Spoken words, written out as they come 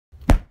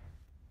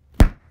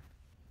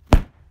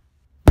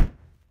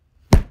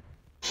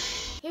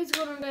Hey, what's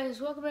going on,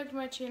 guys? Welcome back to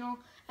my channel.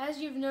 As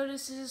you've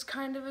noticed, this is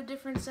kind of a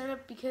different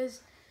setup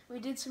because we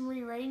did some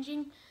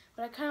rearranging,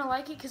 but I kind of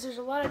like it because there's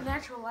a lot of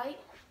natural light.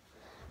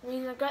 I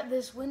mean, I've got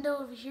this window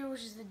over here,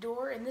 which is the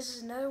door, and this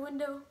is another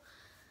window.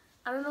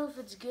 I don't know if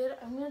it's good.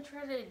 I'm going to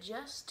try to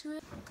adjust to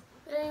it.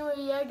 But anyway,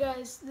 yeah,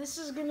 guys, this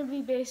is going to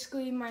be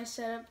basically my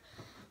setup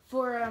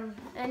for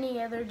any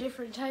other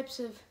different types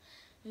of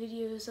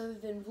videos other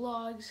than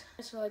vlogs.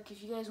 So, like,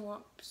 if you guys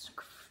want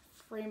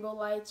rainbow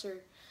lights or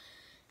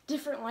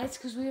different lights,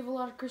 because we have a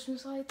lot of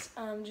Christmas lights,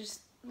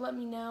 just let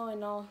me know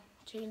and I'll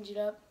change it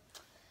up.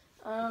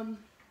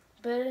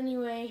 But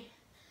anyway,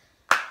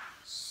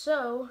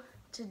 so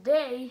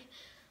today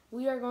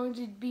we are going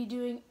to be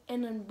doing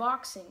an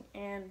unboxing,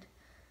 and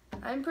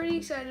I'm pretty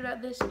excited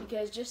about this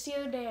because just the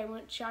other day I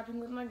went shopping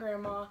with my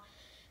grandma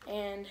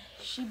and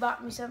she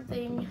bought me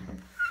something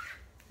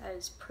that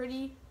is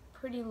pretty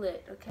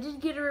lit. Okay, I did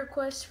get a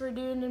request for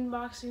doing an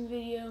unboxing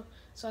video,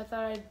 so I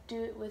thought I'd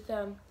do it with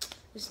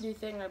this new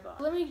thing I bought.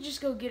 Let me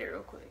just go get it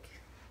real quick.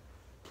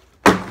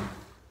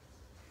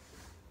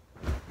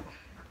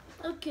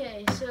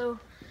 Okay, so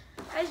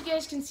as you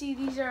guys can see,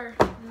 these are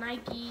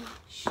Nike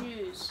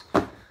shoes.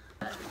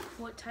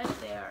 What type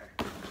they are.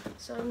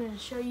 So I'm going to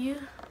show you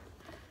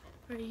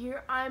right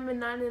here. I'm a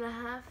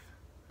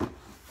 9.5.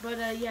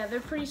 But yeah, they're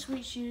pretty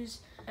sweet shoes,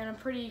 and I'm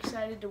pretty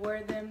excited to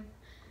wear them.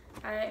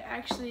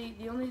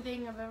 The only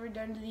thing I've ever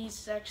done to these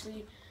is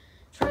actually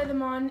try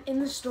them on in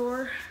the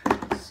store.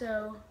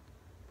 So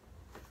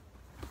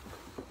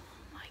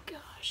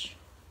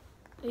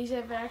these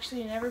have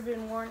actually never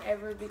been worn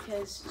ever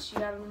because she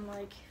got them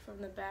like from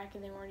the back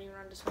and they weren't even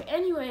on display.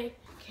 Anyway,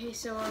 okay,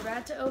 so we're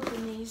about to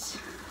open these.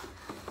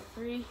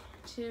 3,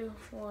 2,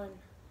 1.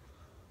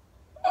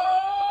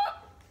 I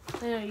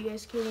know you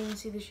guys can't even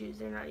see the shoes,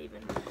 they're not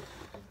even.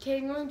 Okay,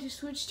 I'm going to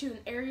switch to an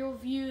aerial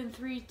view in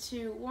 3,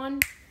 2,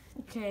 1.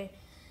 Okay,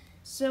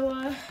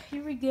 so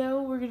here we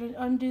go. We're gonna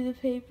undo the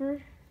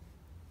paper.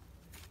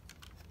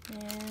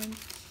 And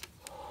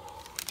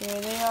there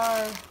they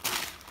are.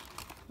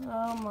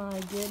 Oh my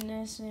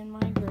goodness and my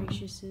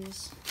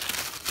graciousness.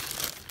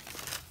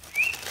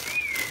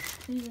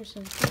 These are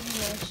some pretty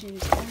nice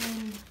shoes. I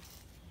mean,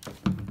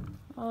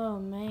 oh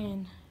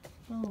man.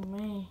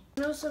 I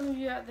know some of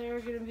you out there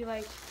are gonna be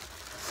like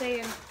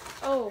saying,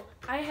 oh,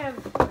 I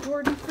have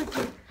Jordan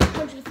freaking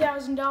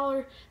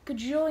 $100,000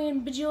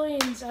 gajillion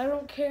bajillions. I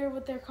don't care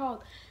what they're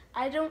called.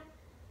 I don't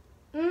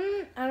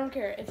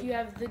care if you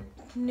have the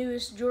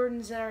newest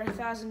Jordans that are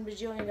 $1,000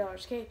 bajillion,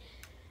 okay?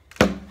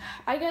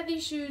 I got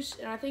these shoes,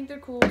 and I think they're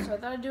cool, so I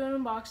thought I'd do an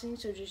unboxing,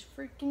 so just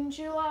freaking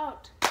chill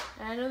out.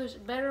 And I know there's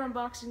better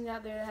unboxings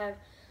out there that have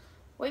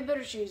way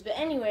better shoes, but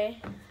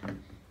anyway,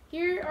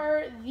 here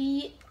are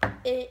the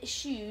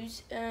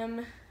shoes.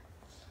 They're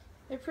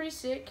pretty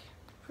sick,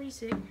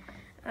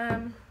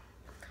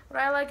 what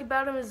I like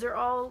about them is they're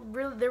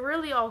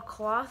really all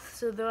cloth,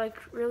 so they're like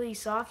really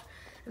soft,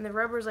 and the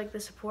rubber is like the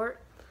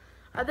support.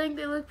 I think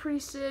they look pretty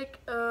sick.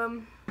 I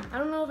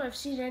don't know if I've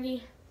seen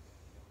any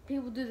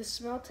people do the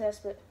smell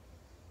test, but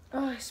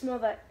oh, I smell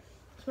that.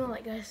 Smell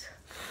that, guys.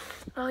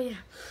 Oh yeah,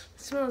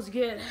 it smells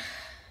good.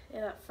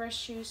 Yeah, that fresh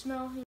shoe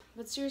smell.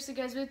 But seriously,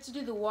 guys, we have to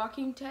do the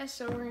walking test,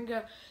 so we're gonna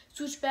go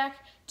switch back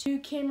to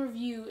camera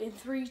view in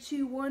 3,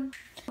 2, 1.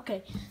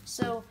 Okay,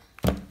 so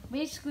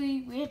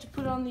basically we have to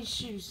put on these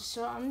shoes.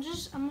 So I'm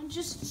gonna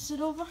just sit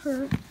over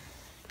her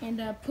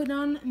and put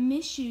on my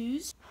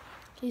shoes.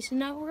 Okay, so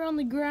now we're on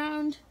the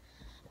ground.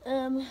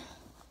 I'm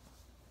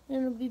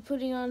gonna be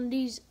putting on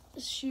these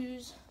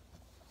shoes.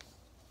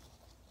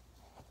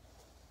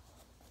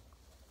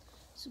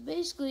 So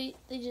basically,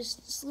 they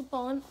just slip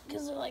on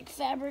because they're like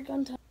fabric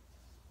on top.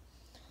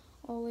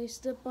 All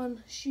laced up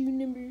on shoe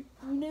number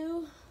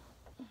 1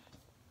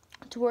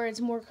 to where it's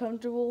more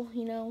comfortable,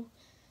 you know.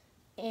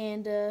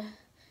 And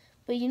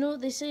but you know what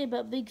they say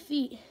about big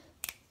feet?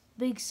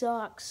 Big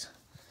socks.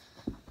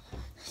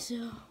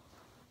 So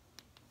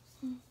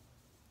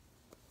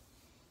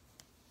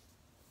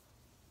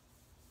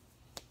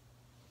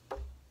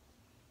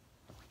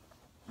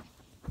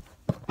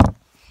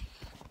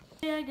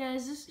yeah,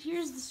 guys,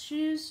 here's the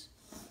shoes.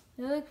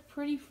 They look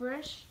pretty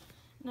fresh.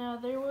 Now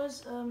there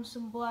was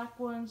some black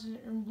ones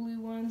and blue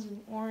ones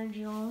and orange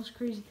and all those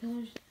crazy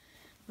colors,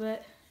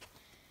 but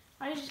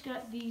I just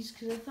got these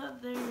because I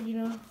thought they were, you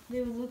know,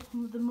 they would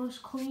look the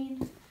most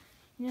clean.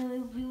 You know, they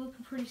would be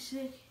looking pretty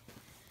sick.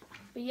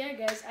 But yeah,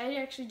 guys, I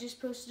actually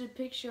just posted a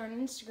picture on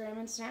Instagram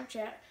and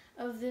Snapchat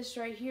of this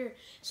right here.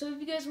 So if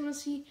you guys want to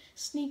see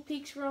sneak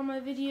peeks for all my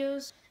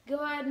videos,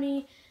 go add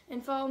me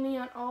and follow me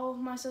on all of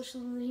my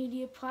social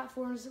media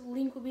platforms. The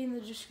link will be in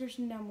the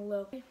description down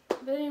below.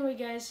 But anyway,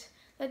 guys,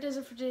 that does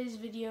it for today's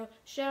video.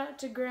 Shout out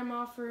to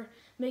Grandma for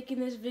making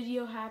this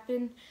video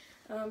happen.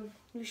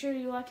 Be sure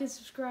you like and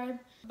subscribe.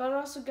 But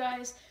also,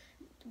 guys,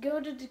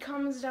 go to the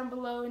comments down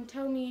below and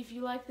tell me if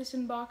you like this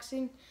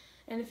unboxing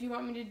and if you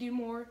want me to do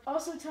more.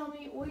 Also, tell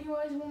me what you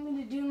guys want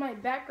me to do in my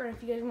background.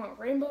 If you guys want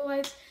rainbow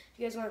lights, if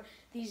you guys want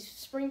these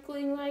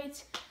sprinkling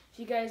lights, if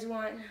you guys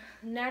want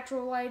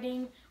natural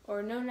lighting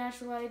or no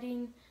natural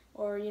lighting,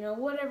 or, you know,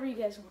 whatever you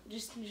guys want.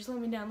 Just let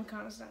me know in the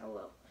comments down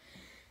below.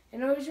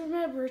 And always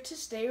remember to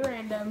stay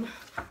random.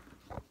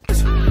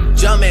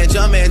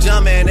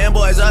 Jumpin', them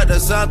boys up to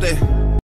something.